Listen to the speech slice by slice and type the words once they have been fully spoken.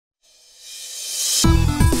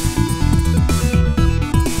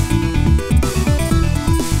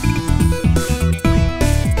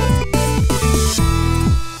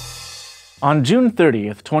On June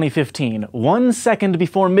 30th, 2015, 1 second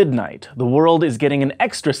before midnight, the world is getting an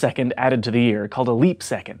extra second added to the year, called a leap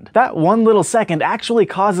second. That one little second actually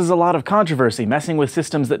causes a lot of controversy, messing with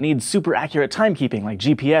systems that need super accurate timekeeping like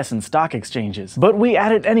GPS and stock exchanges. But we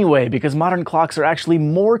add it anyway because modern clocks are actually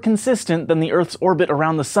more consistent than the Earth's orbit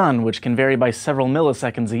around the sun, which can vary by several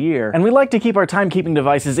milliseconds a year. And we like to keep our timekeeping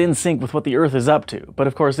devices in sync with what the Earth is up to, but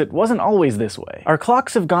of course it wasn't always this way. Our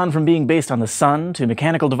clocks have gone from being based on the sun, to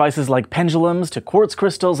mechanical devices like pendulums, to quartz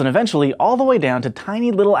crystals, and eventually all the way down to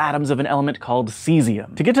tiny little atoms of an element called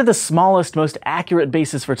cesium. To get to the smallest, most accurate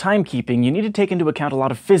basis for timekeeping, you need to take into account a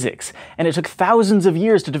lot of physics, and it took thousands of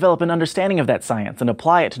years to develop an understanding of that science and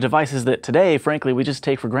apply it to devices that today, frankly, we just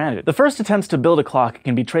take for granted. The first attempts to build a clock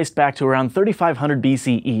can be traced back to around 3500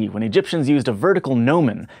 BCE, when Egyptians used a vertical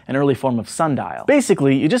gnomon, an early form of sundial.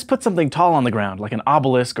 Basically, you just put something tall on the ground, like an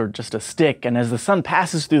obelisk or just a stick, and as the sun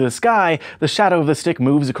passes through the sky, the shadow of the stick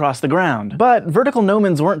moves across the ground. But vertical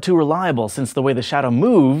gnomons weren't too reliable since the way the shadow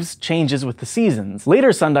moves changes with the seasons.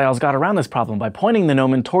 Later sundials got around this problem by pointing the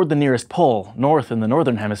gnomon toward the nearest pole, north in the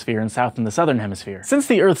northern hemisphere and south in the southern hemisphere. Since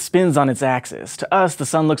the Earth spins on its axis, to us the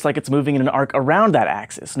sun looks like it's moving in an arc around that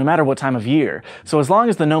axis, no matter what time of year. So as long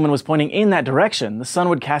as the gnomon was pointing in that direction, the sun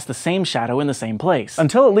would cast the same shadow in the same place.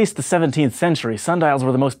 Until at least the 17th century, sundials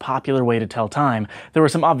were the most popular way to tell time. There were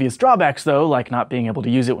some obvious drawbacks though, like not being able to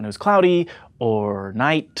use it when it was cloudy, or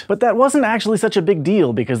night. But that wasn't actually such a big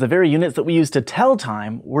deal because the very units that we used to tell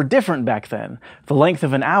time were different back then. The length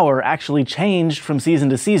of an hour actually changed from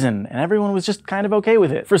season to season, and everyone was just kind of okay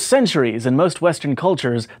with it. For centuries, in most Western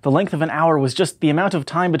cultures, the length of an hour was just the amount of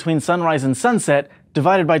time between sunrise and sunset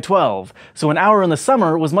divided by 12, so an hour in the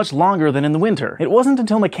summer was much longer than in the winter. It wasn't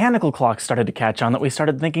until mechanical clocks started to catch on that we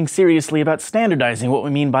started thinking seriously about standardizing what we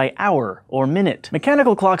mean by hour or minute.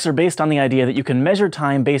 Mechanical clocks are based on the idea that you can measure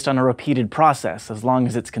time based on a repeated process, as long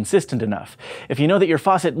as it's consistent enough. If you know that your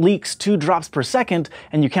faucet leaks 2 drops per second,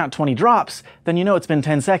 and you count 20 drops, then you know it's been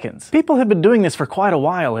 10 seconds. People have been doing this for quite a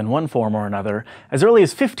while in one form or another. As early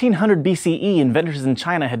as 1500 BCE, inventors in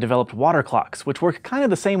China had developed water clocks, which work kind of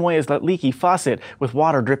the same way as that leaky faucet, with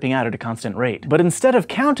water dripping out at a constant rate. But instead of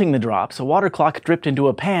counting the drops, a water clock dripped into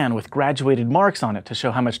a pan with graduated marks on it to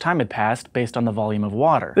show how much time had passed based on the volume of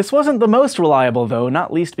water. This wasn't the most reliable though,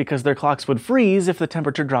 not least because their clocks would freeze if the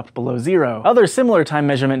temperature dropped below 0. Other similar time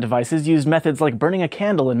measurement devices used methods like burning a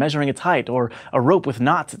candle and measuring its height, or a rope with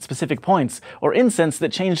knots at specific points, or incense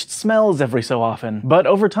that changed smells every so often. But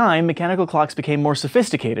over time, mechanical clocks became more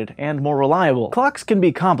sophisticated and more reliable. Clocks can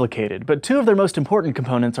be complicated, but 2 of their most important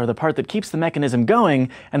components are the part that keeps the mechanism going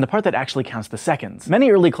and the part that actually counts the seconds.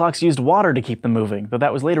 Many early clocks used water to keep them moving, though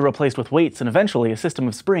that was later replaced with weights and eventually a system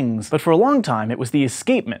of springs. But for a long time, it was the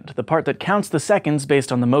escapement, the part that counts the seconds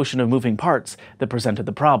based on the motion of moving parts, that presented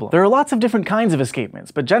the problem. There are lots of different kinds of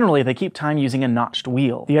escapements, but generally they keep time using a notched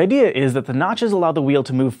wheel. The idea is that the notches allow the wheel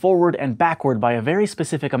to move forward and backward by a very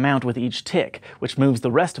specific amount with each tick, which moves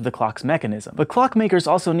the rest of the clock's mechanism. The clockmakers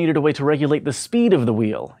also needed a way to regulate the speed of the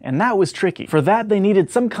wheel, and that was tricky. For that, they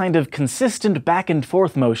needed some kind of consistent back and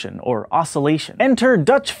forth motion, or oscillation. Enter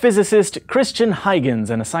Dutch physicist Christian Huygens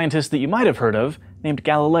and a scientist that you might have heard of, named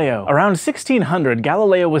Galileo. Around 1600,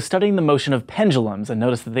 Galileo was studying the motion of pendulums and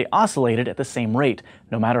noticed that they oscillated at the same rate,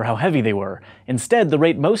 no matter how heavy they were. Instead, the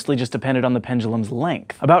rate mostly just depended on the pendulum's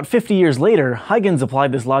length. About 50 years later, Huygens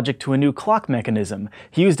applied this logic to a new clock mechanism.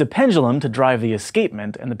 He used a pendulum to drive the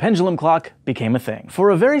escapement, and the pendulum clock became a thing.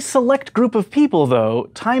 For a very select group of people,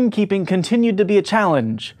 though, timekeeping continued to be a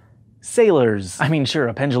challenge. Sailors. I mean, sure,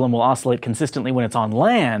 a pendulum will oscillate consistently when it's on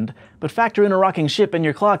land, but factor in a rocking ship and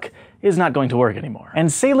your clock is not going to work anymore.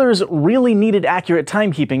 And sailors really needed accurate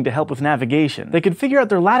timekeeping to help with navigation. They could figure out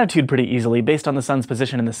their latitude pretty easily based on the sun's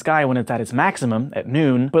position in the sky when it's at its maximum, at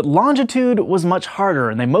noon, but longitude was much harder,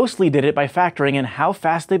 and they mostly did it by factoring in how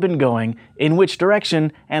fast they've been going, in which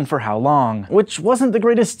direction, and for how long. Which wasn't the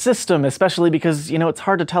greatest system, especially because, you know, it's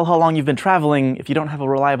hard to tell how long you've been traveling if you don't have a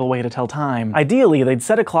reliable way to tell time. Ideally, they'd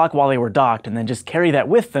set a clock while they were docked and then just carry that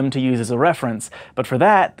with them to use as a reference, but for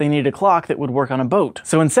that, they needed a clock that would work on a boat.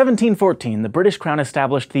 So in 1714, the British Crown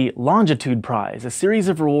established the Longitude Prize, a series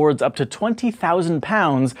of rewards up to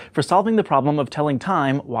 £20,000 for solving the problem of telling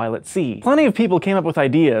time while at sea. Plenty of people came up with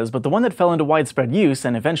ideas, but the one that fell into widespread use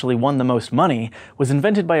and eventually won the most money was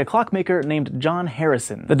invented by a clockmaker named John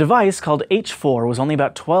Harrison. The device, called H4, was only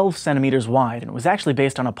about 12 centimeters wide and was actually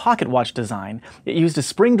based on a pocket watch design. It used a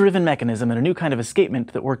spring-driven mechanism and a new kind of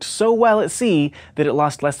escapement that worked so well at sea that it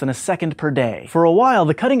lost less than a second per day. For a while,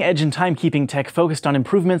 the cutting edge age in timekeeping tech focused on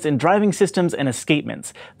improvements in driving systems and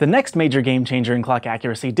escapements. The next major game changer in clock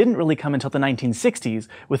accuracy didn't really come until the 1960s,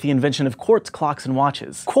 with the invention of quartz clocks and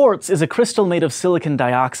watches. Quartz is a crystal made of silicon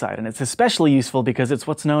dioxide, and it's especially useful because it's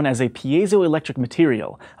what's known as a piezoelectric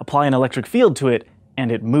material. Apply an electric field to it, and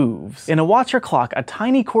it moves. In a watch or clock, a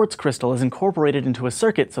tiny quartz crystal is incorporated into a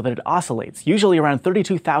circuit so that it oscillates, usually around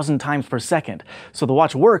 32,000 times per second. So the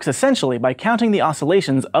watch works essentially by counting the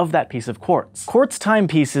oscillations of that piece of quartz. Quartz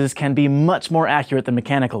timepieces can be much more accurate than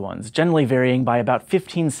mechanical ones, generally varying by about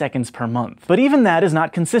 15 seconds per month. But even that is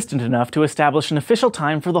not consistent enough to establish an official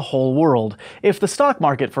time for the whole world. If the stock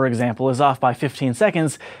market, for example, is off by 15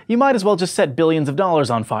 seconds, you might as well just set billions of dollars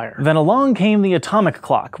on fire. Then along came the atomic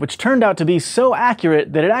clock, which turned out to be so accurate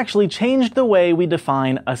that it actually changed the way we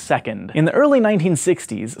define a second. In the early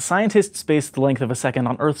 1960s, scientists based the length of a second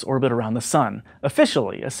on Earth's orbit around the sun.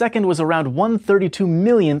 Officially, a second was around 1/32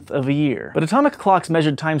 millionth of a year. But atomic clocks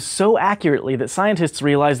measured time so accurately that scientists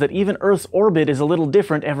realized that even Earth's orbit is a little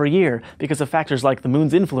different every year because of factors like the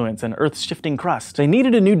moon's influence and Earth's shifting crust. They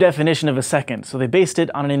needed a new definition of a second, so they based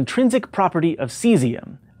it on an intrinsic property of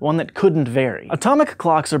cesium, one that couldn't vary. Atomic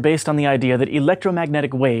clocks are based on the idea that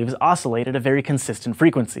electromagnetic waves oscillate at a very consistent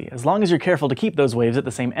frequency, as long as you're careful to keep those waves at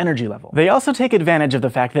the same energy level. They also take advantage of the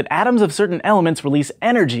fact that atoms of certain elements release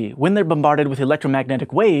energy when they're bombarded with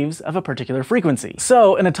electromagnetic waves of a particular frequency.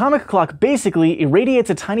 So, an atomic clock basically irradiates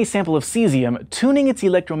a tiny sample of cesium, tuning its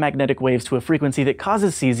electromagnetic waves to a frequency that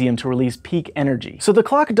causes cesium to release peak energy. So the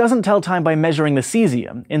clock doesn't tell time by measuring the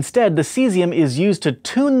cesium. Instead, the cesium is used to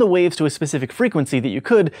tune the waves to a specific frequency that you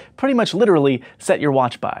could pretty much literally set your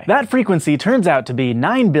watch by. That frequency turns out to be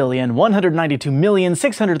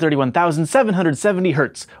 9,192,631,770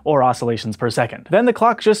 Hz, or oscillations per second. Then the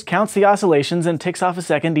clock just counts the oscillations and ticks off a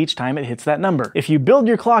second each time it hits that number. If you build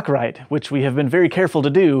your clock right, which we have been very careful to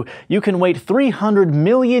do, you can wait 300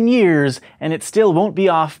 million years and it still won't be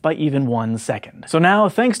off by even 1 second. So now,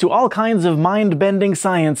 thanks to all kinds of mind-bending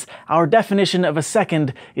science, our definition of a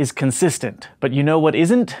second is consistent. But you know what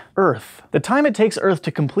isn't? Earth. The time it takes Earth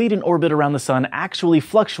to complete an orbit around the sun actually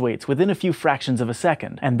fluctuates within a few fractions of a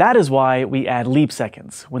second. And that is why we add leap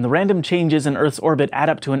seconds. When the random changes in Earth's orbit add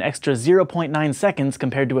up to an extra 0.9 seconds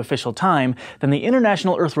compared to official time, then the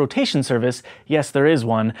International Earth Rotation Service, yes there is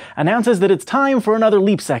one, announces that it's time for another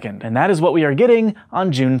leap second. And that is what we are getting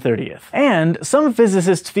on June 30th. And some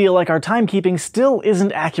physicists feel like our timekeeping still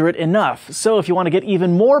isn't accurate enough. So if you want to get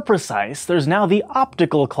even more precise, there's now the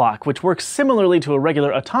optical clock, which works similarly to a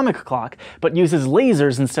regular atomic clock, but uses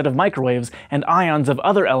lasers instead of microwaves and ions of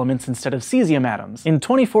other elements instead of cesium atoms. In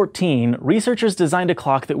 2014, researchers designed a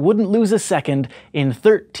clock that wouldn't lose a second in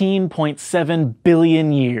 13.7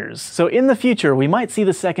 billion years. So in the future, we might see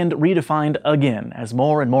the second redefined again, as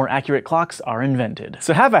more and more accurate clocks are invented.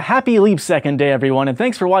 So have a happy leap second day, everyone, and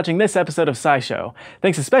thanks for watching this episode of SciShow.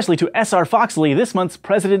 Thanks especially to S.R. Foxley, this month's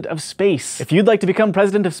President of Space. If you'd like to become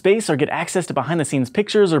President of Space or get access to behind-the-scenes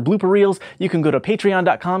pictures or blooper reels, you can go to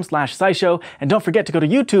patreon.com/SciShow, and don't forget to go to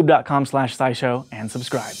youtube.com/SciShow and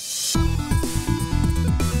subscribe.